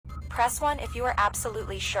Press 1 if you are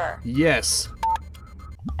absolutely sure. Yes.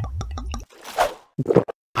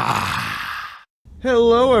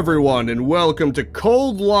 Hello everyone and welcome to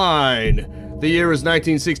ColdLine. The year is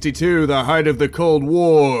 1962, the height of the Cold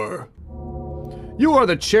War. You are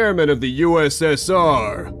the chairman of the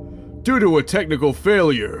USSR. Due to a technical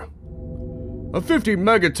failure, a 50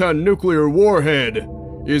 megaton nuclear warhead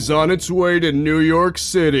is on its way to New York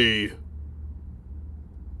City.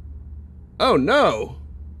 Oh no!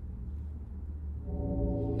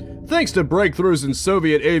 Thanks to breakthroughs in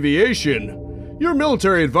Soviet aviation, your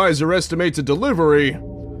military advisor estimates a delivery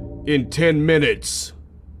in 10 minutes.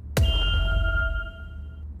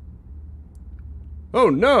 Oh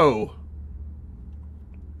no!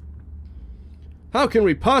 How can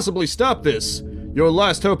we possibly stop this? Your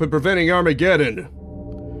last hope in preventing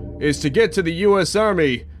Armageddon is to get to the US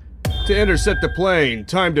Army to intercept the plane.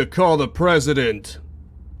 Time to call the president.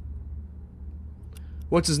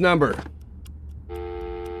 What's his number?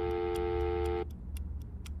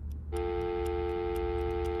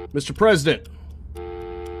 Mr. President.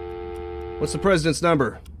 What's the president's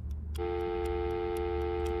number?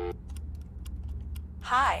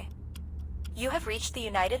 Hi. You have reached the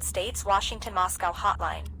United States Washington-Moscow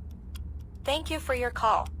hotline. Thank you for your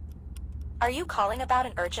call. Are you calling about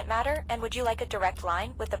an urgent matter and would you like a direct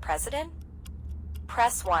line with the president?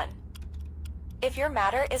 Press 1. If your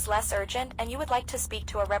matter is less urgent and you would like to speak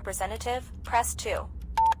to a representative, press 2.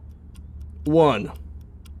 1.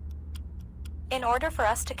 In order for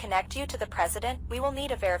us to connect you to the president, we will need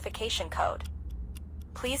a verification code.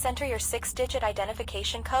 Please enter your 6-digit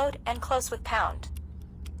identification code and close with pound.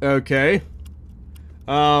 Okay.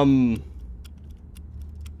 In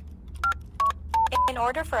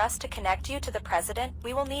order for us to connect you to the president,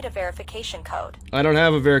 we will need a verification code. I don't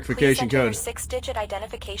have a verification Please enter code. your 6-digit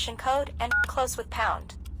identification code and close with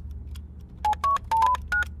pound.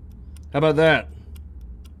 How about that?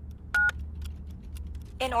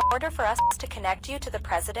 In order for us to connect you to the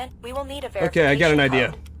president, we will need a verification code. Okay, I got an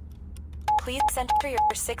idea. Please enter your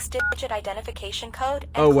 6-digit identification code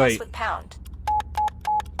and Oh, close wait. with pound.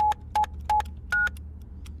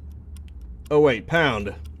 Oh wait,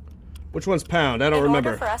 pound. Which one's pound? I don't remember.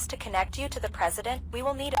 In order for us to connect you to the president, we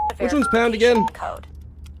will need a Which one's pound again? code.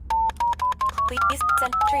 Please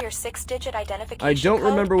enter your 6-digit identification I don't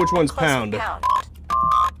code remember which and one's close pound. with pound.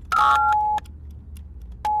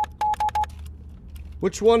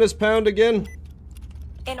 Which one is pound again?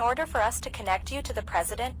 In order for us to connect you to the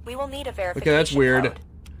president, we will need a verification Okay, that's weird. code.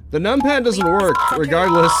 The numpad doesn't work, Please enter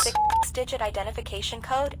regardless. your 6-digit identification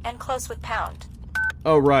code and close with pound.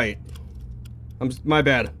 Oh, right. My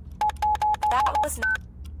bad.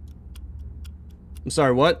 I'm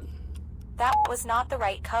sorry, what? That was not the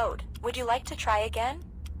right code. Would you like to try again?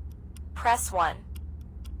 Press 1.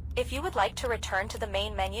 If you would like to return to the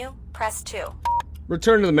main menu, press 2.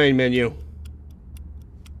 Return to the main menu.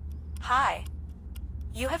 Hi.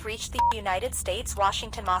 You have reached the United States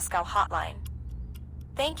Washington-Moscow hotline.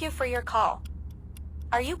 Thank you for your call.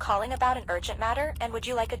 Are you calling about an urgent matter and would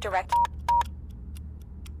you like a direct...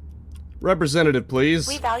 Representative, please.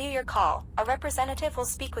 We value your call. A representative will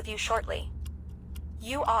speak with you shortly.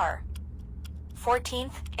 You are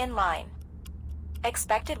 14th in line.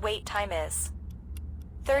 Expected wait time is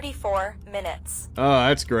 34 minutes. Oh,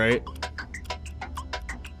 that's great.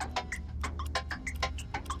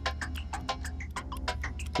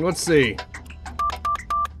 Let's see.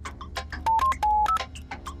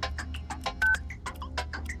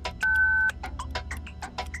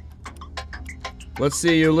 Let's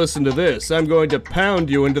see you listen to this. I'm going to pound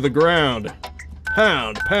you into the ground.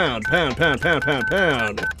 Pound, pound, pound, pound, pound, pound,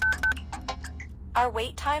 pound. Our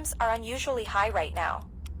wait times are unusually high right now.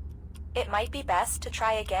 It might be best to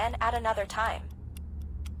try again at another time.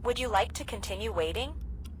 Would you like to continue waiting?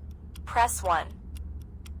 Press 1.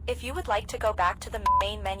 If you would like to go back to the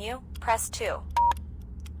main menu, press 2.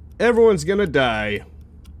 Everyone's gonna die.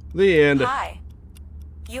 The end. Hi.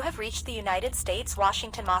 You have reached the United States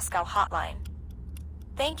Washington-Moscow hotline.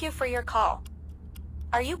 Thank you for your call.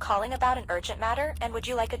 Are you calling about an urgent matter and would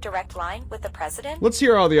you like a direct line with the president? Let's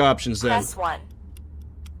hear all the options then. Press 1.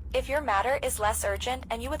 If your matter is less urgent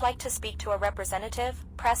and you would like to speak to a representative,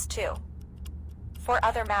 press 2. For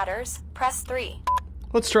other matters, press 3.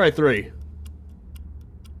 Let's try 3.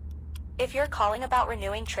 If you're calling about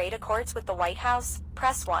renewing trade accords with the White House,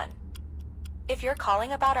 press 1. If you're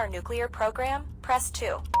calling about our nuclear program, press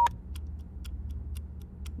 2.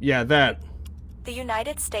 Yeah, that. The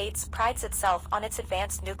United States prides itself on its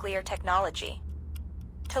advanced nuclear technology.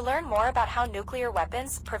 To learn more about how nuclear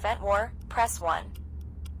weapons prevent war, press 1.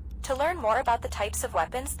 To learn more about the types of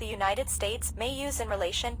weapons the United States may use in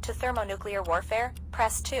relation to thermonuclear warfare,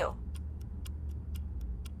 press 2.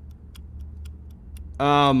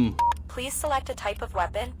 Please select a type of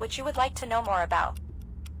weapon which you would like to know more about.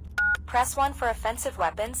 Press 1 for offensive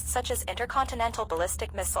weapons such as intercontinental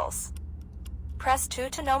ballistic missiles. Press 2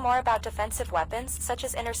 to know more about defensive weapons such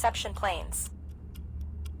as interception planes.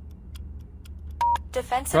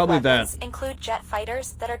 Defensive Probably weapons that. include jet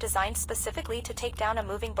fighters that are designed specifically to take down a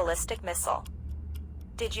moving ballistic missile.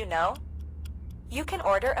 Did you know? You can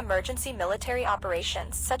order emergency military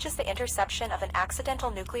operations such as the interception of an accidental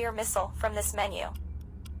nuclear missile from this menu.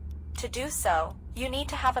 To do so, you need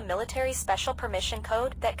to have a military special permission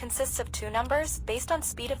code that consists of 2 numbers based on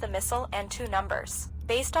speed of the missile and 2 numbers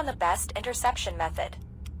based on the best interception method.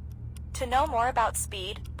 To know more about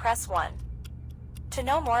speed, press 1. To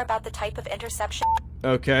know more about the type of interception,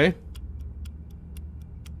 Okay.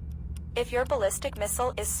 if your ballistic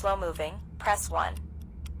missile is slow-moving, press 1.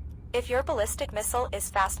 If your ballistic missile is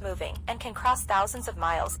fast-moving and can cross thousands of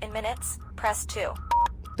miles in minutes, press 2.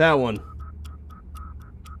 That one.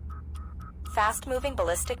 Fast-moving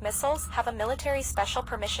ballistic missiles have a military special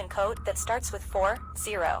permission code that starts with 40.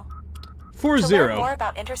 To learn 40. more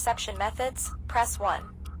about interception methods, press 1.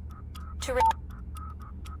 To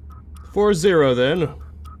 40 then.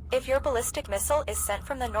 If your ballistic missile is sent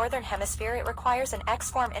from the northern hemisphere, it requires an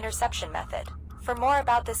X-form interception method. For more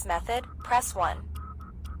about this method, press 1.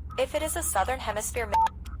 If it is a southern hemisphere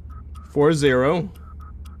 40.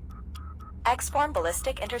 X-form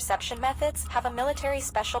ballistic interception methods have a military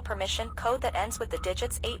special permission code that ends with the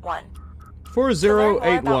digits 81. To learn more about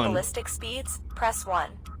 4081. ballistic speeds, press 1.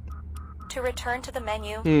 To return to the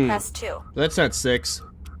menu, press 2. That's not 6.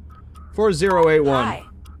 4081. Hi.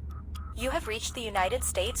 You have reached the United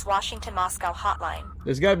States Washington Moscow hotline.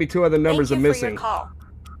 There's got to be 2 other numbers Thank I'm you for missing. your call.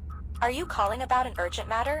 Are you calling about an urgent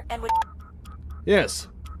matter and would... Yes.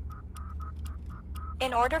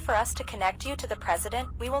 In order for us to connect you to the president,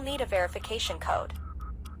 we will need a verification code.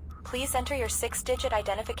 Please enter your 6-digit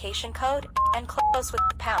identification code and close with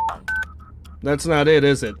pound. That's not it,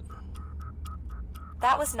 is it?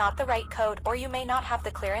 That was not the right code, or you may not have the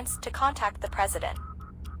clearance to contact the president.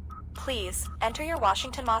 Please enter your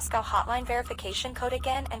Washington Moscow hotline verification code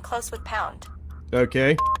again and close with pound.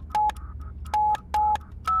 Okay.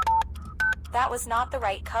 That was not the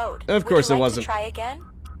right code. Of course Would you it like wasn't. to try again?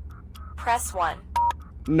 Press 1.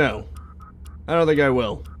 No. I don't think I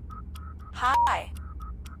will. Hi.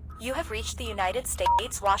 You have reached the United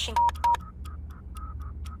States Washington.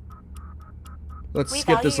 Let's We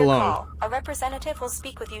skip value this your along. call. A representative will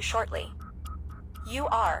speak with you shortly. You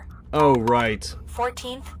are Oh, right.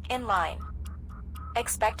 14th in line.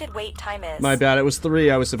 Expected wait time is My bad, it was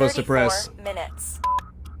 3 I was supposed to 34 press. minutes.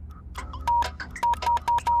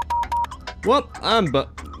 Whoop,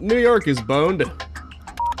 New York is boned.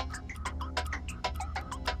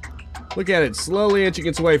 Look at it, slowly inching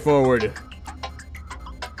its way forward.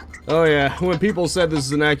 Oh yeah, when people said this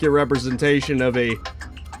is an accurate representation of the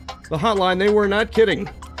hotline, they were not kidding.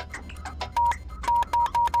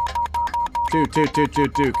 Two,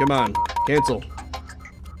 come on, cancel.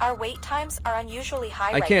 Our wait times are unusually high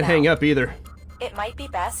I right can't now. hang up either. It might be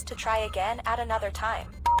best to try again at another time.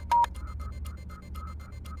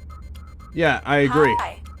 Yeah, I agree.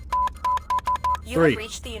 Hi. You 3. have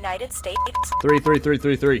reached the United States.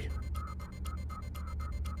 3.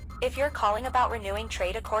 If you're calling about renewing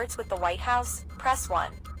trade accords with the White House, press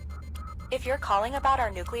 1. If you're calling about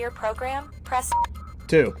our nuclear program, press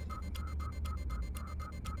 2.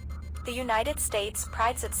 The United States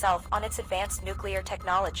prides itself on its advanced nuclear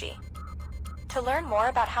technology. To learn more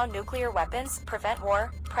about how nuclear weapons prevent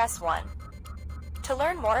war, press 1. To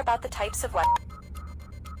learn more about the types of weapons,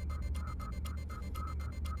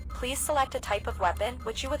 please select a type of weapon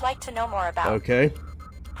which you would like to know more about. Okay.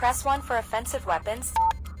 Press 1 for offensive weapons.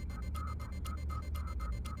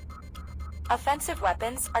 Offensive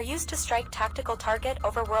weapons are used to strike tactical target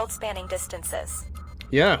over world-spanning distances.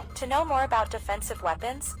 Yeah. To know more about defensive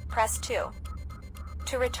weapons, press 2.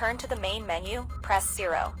 To return to the main menu, press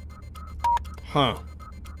 0. Huh.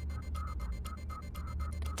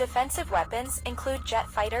 Defensive weapons include jet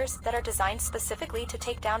fighters that are designed specifically to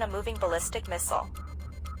take down a moving ballistic missile.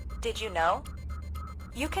 Did you know?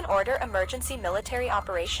 You can order emergency military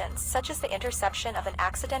operations such as the interception of an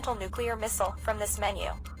accidental nuclear missile from this menu.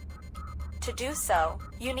 To do so,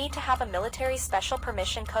 you need to have a military special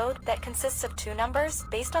permission code that consists of 2 numbers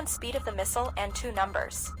based on speed of the missile and 2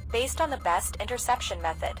 numbers based on the best interception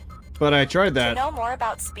method. But I tried To that. know more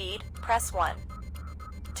about speed, press 1.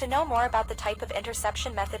 To know more about the type of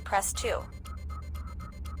interception method, press 2.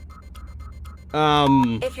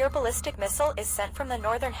 If your ballistic missile is sent from the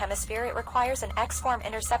northern hemisphere, it requires an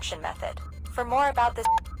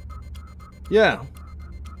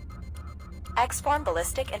X-form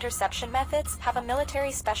ballistic interception methods have a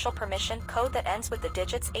military special permission code that ends with the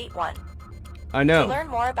digits 81. I know. To learn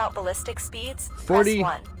more about ballistic speeds, 40.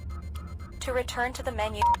 press 1. To return to the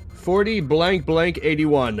menu, 40 blank blank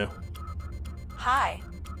 81. hi.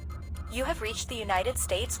 You have reached the United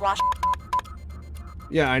States,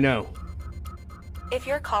 Yeah, I know. If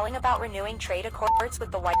you're calling about renewing trade accords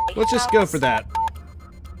with the White House... Let's just go for that.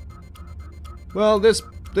 Well, this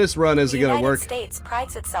run isn't gonna work. The United States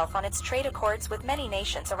prides itself on its trade accords with many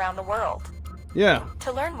nations around the world. Yeah.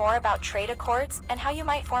 To learn more about trade accords and how you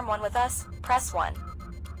might form one with us, press 1.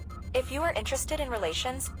 If you are interested in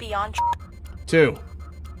relations beyond... 2.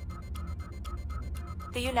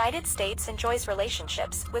 The United States enjoys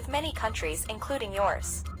relationships with many countries, including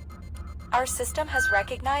yours. Our system has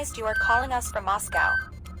recognized you are calling us from Moscow.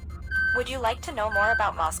 Would you like to know more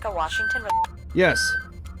about Moscow-Washington? Yes.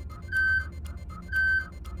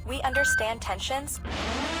 We understand tensions.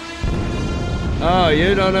 Oh,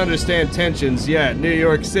 you don't understand tensions yet. New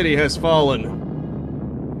York City has fallen.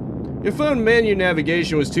 Your phone menu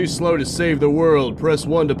navigation was too slow to save the world. Press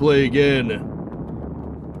 1 to play again.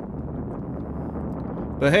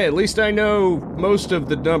 But hey, at least I know most of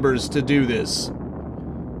the numbers to do this.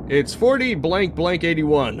 It's 40 blank blank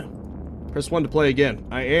 81. Press 1 to play again.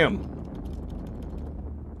 I am.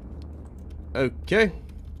 Okay.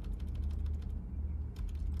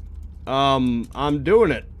 I'm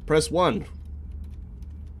doing it. Press 1.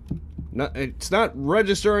 It's not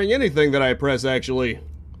registering anything that I press, actually.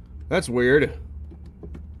 That's weird.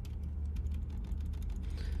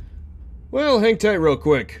 Well, hang tight real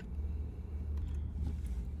quick.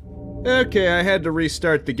 Okay, I had to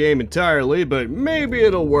restart the game entirely, but maybe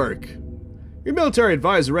it'll work. Your military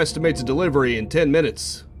advisor estimates a delivery in 10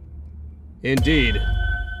 minutes. Indeed.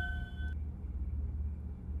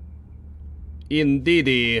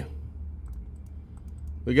 Indeedy.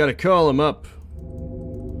 We gotta call him up.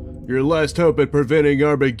 Your last hope at preventing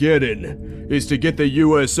Armageddon is to get the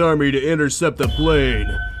U.S. Army to intercept the plane.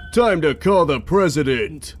 Time to call the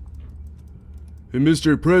President. Hey,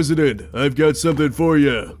 Mr. President, I've got something for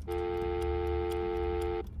you.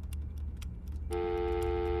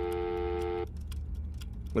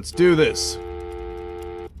 Let's do this.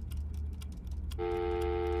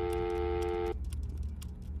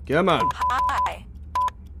 Come on. Hi.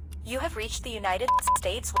 You have reached the United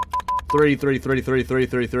States.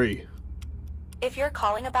 3333333. If you're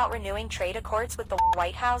calling about renewing trade accords with the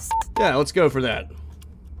White House... Yeah, let's go for that.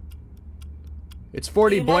 It's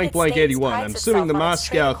 40 blank blank 81. I'm assuming the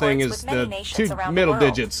Moscow thing is the 2 middle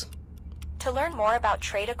digits. To learn more about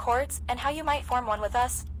trade accords and how you might form one with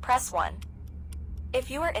us, press 1. If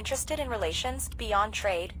you are interested in relations beyond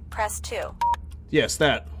trade, press 2. Yes,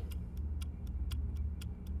 that.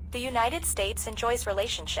 The United States enjoys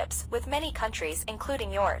relationships with many countries,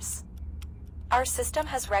 including yours. Our system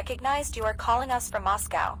has recognized you are calling us from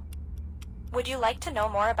Moscow. Would you like to know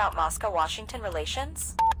more about Moscow-Washington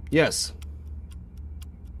relations? Yes.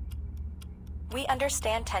 We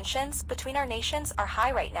understand tensions between our nations are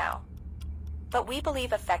high right now. But we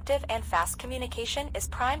believe effective and fast communication is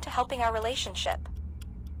prime to helping our relationship.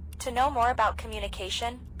 To know more about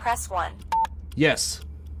communication, press 1. Yes.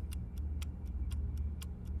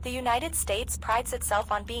 The United States prides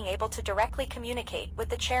itself on being able to directly communicate with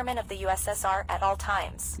the chairman of the USSR at all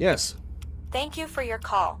times. Yes. Thank you for your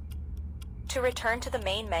call. To return to the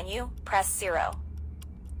main menu, press 0.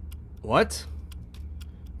 What?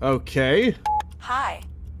 Okay. Hi.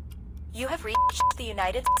 You have reached the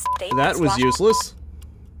United States. That was useless.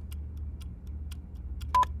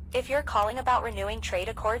 If you're calling about renewing trade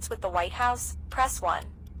accords with the White House, press 1.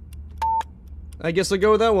 I guess I'll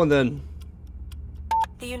go with that one then.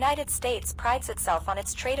 The United States prides itself on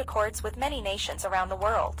its trade accords with many nations around the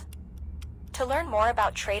world. To learn more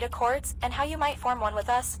about trade accords and how you might form one with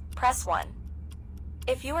us, press 1.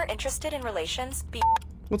 If you are interested in relations,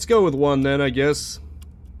 let's go with 1 then, I guess.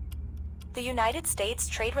 The United States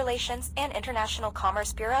Trade Relations and International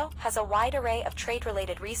Commerce Bureau has a wide array of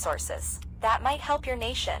trade-related resources that might help your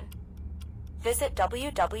nation. Visit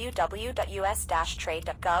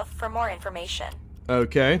www.us-trade.gov for more information.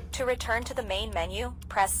 Okay. To return to the main menu,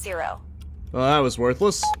 press 0. Well, that was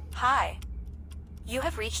worthless. Hi. You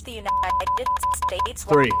have reached the United States.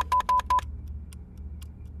 3.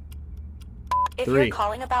 If 3. you're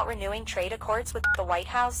calling about renewing trade accords with the White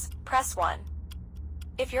House, press 1.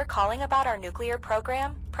 If you're calling about our nuclear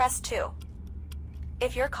program, press 2.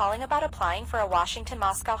 If you're calling about applying for a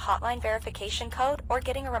Washington-Moscow hotline verification code or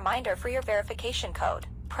getting a reminder for your verification code,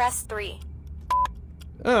 press 3.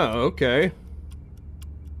 Oh, okay.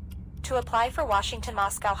 To apply for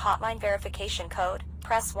Washington-Moscow hotline verification code,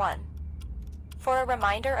 press 1. For a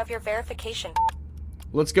reminder of your verification.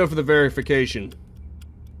 Let's go for the verification.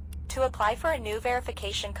 To apply for a new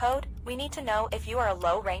verification code, we need to know if you are a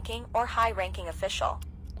low-ranking or high-ranking official.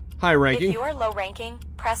 High-ranking. If you are low-ranking,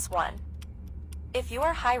 press 1. If you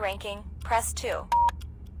are high-ranking, press 2.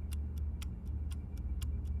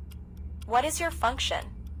 What is your function?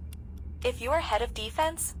 If you are head of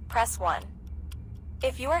defense, press 1.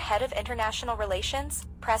 If you are head of international relations,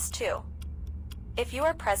 press 2. If you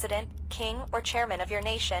are president, king, or chairman of your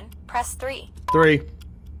nation, press 3. 3.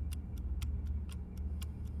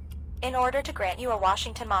 In order to grant you a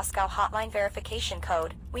Washington-Moscow hotline verification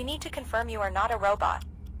code, we need to confirm you are not a robot.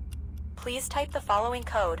 Please type the following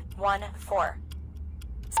code,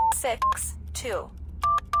 14662,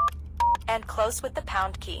 and close with the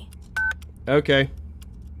pound key. Okay.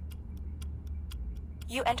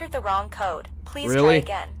 You entered the wrong code. Please Really?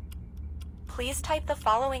 try again. Please type the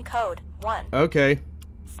following code, 1 Okay.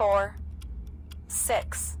 4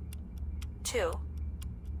 6 2,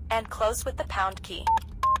 and close with the pound key.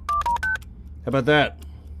 How about that?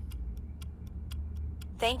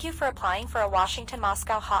 Thank you for applying for a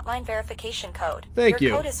Washington-Moscow hotline verification code. Thank you.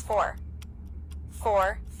 Your code is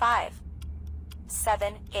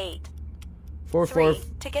 44578. 4 3. 4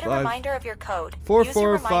 To get a 5 reminder of your code, 4 use your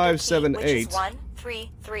 4 reminder 5 key, 7 which 8. is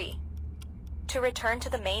 133. To return to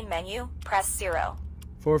the main menu, press 0.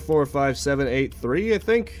 4 4 5 7 8 3, I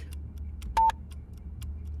think.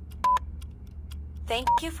 Thank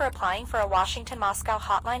you for applying for a Washington-Moscow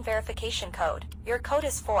hotline verification code. Your code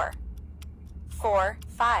is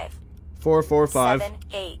 44578. 4 4 5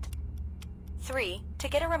 3. To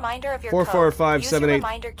get a reminder of your 4 code, 4 5 use 7 your 8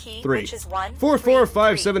 reminder key, 3. which is 1 4 4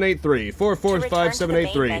 5 3. 7 8 3. 4 4 To 5 return 7 to 8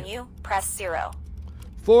 the 3. main menu, press 0.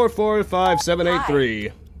 4 4 5 7 8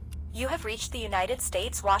 3. You have reached the United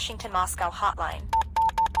States Washington-Moscow hotline.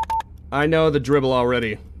 I know the dribble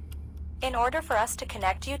already. In order for us to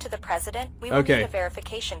connect you to the president, we will need a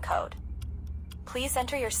verification code. Please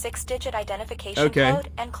enter your 6-digit identification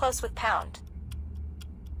code and close with pound.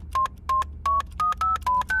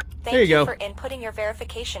 Thank you for inputting your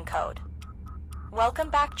verification code.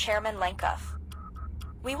 Welcome back, Chairman Lenkov.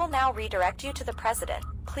 We will now redirect you to the president.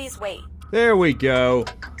 Please wait. There we go.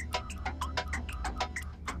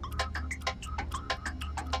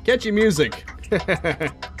 Catchy music.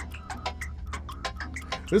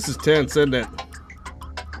 This is tense, isn't it?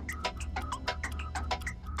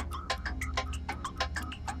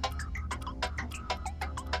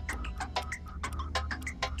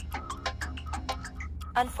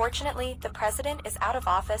 Unfortunately, the president is out of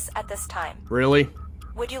office at this time. Really?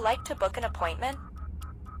 Would you like to book an appointment?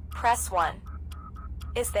 Press 1.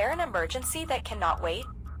 Is there an emergency that cannot wait?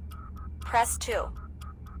 Press 2.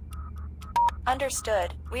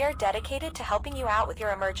 Understood. We are dedicated to helping you out with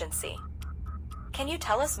your emergency. Can you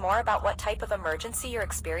tell us more about what type of emergency you're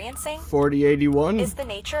experiencing? 4081? Is the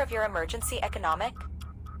nature of your emergency economic?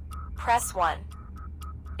 Press 1.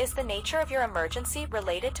 Is the nature of your emergency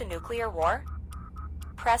related to nuclear war?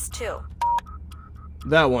 Press 2.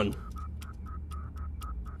 That one.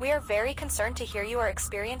 We are very concerned to hear you are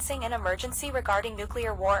experiencing an emergency regarding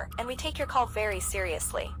nuclear war, and we take your call very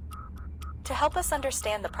seriously. To help us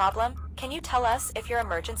understand the problem, can you tell us if your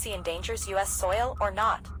emergency endangers U.S. soil or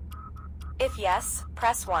not? If yes,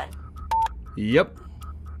 press 1. Yep.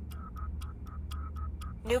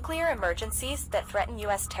 Nuclear emergencies that threaten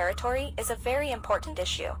U.S. territory is a very important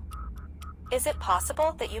issue. Is it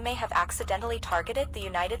possible that you may have accidentally targeted the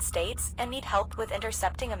United States and need help with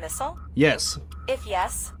intercepting a missile? Yes. If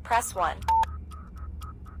yes, press 1.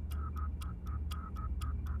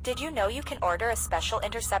 Did you know you can order a special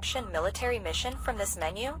interception military mission from this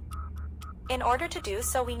menu? In order to do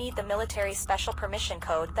so, we need the military special permission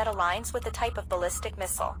code that aligns with the type of ballistic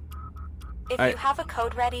missile. If you have a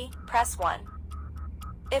code ready, press 1.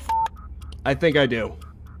 I think I do.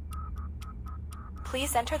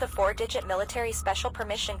 Please enter the 4-digit military special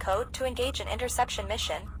permission code to engage an interception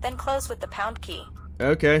mission, then close with the pound key.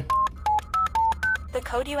 Okay. The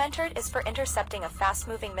code you entered is for intercepting a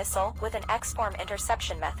fast-moving missile with an X-form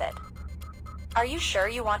interception method. Are you sure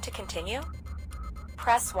you want to continue?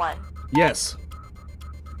 Press 1. Yes.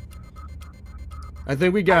 I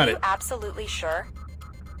think we got it. Are you absolutely sure?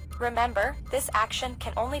 Remember, this action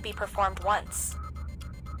can only be performed once.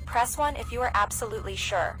 Press 1 if you are absolutely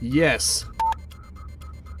sure. Yes.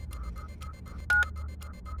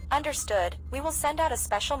 Understood. We will send out a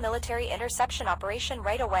special military interception operation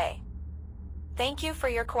right away. Thank you for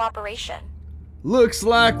your cooperation. Looks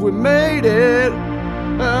like we made it!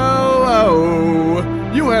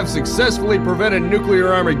 Oh, you have successfully prevented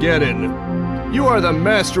nuclear Armageddon. You are the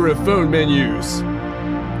master of phone menus.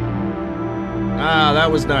 Ah,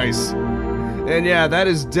 that was nice. And yeah, that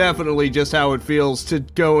is definitely just how it feels to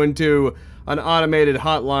go into an automated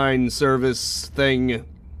hotline service thing.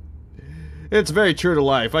 It's very true to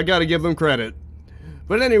life. I gotta give them credit.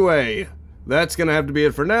 But anyway, that's gonna have to be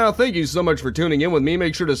it for now. Thank you so much for tuning in with me.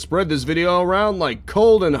 Make sure to spread this video around like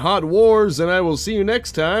cold and hot wars, and I will see you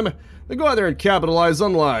next time. Now go out there and capitalize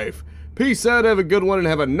on life. Peace out, have a good one, and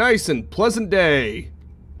have a nice and pleasant day.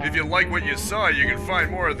 If you like what you saw, you can find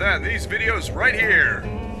more of that in these videos right here.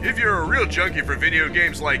 If you're a real junkie for video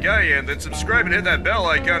games like I am, then subscribe and hit that bell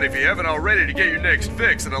icon if you haven't already to get your next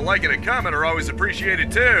fix, and a like and a comment are always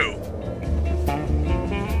appreciated too.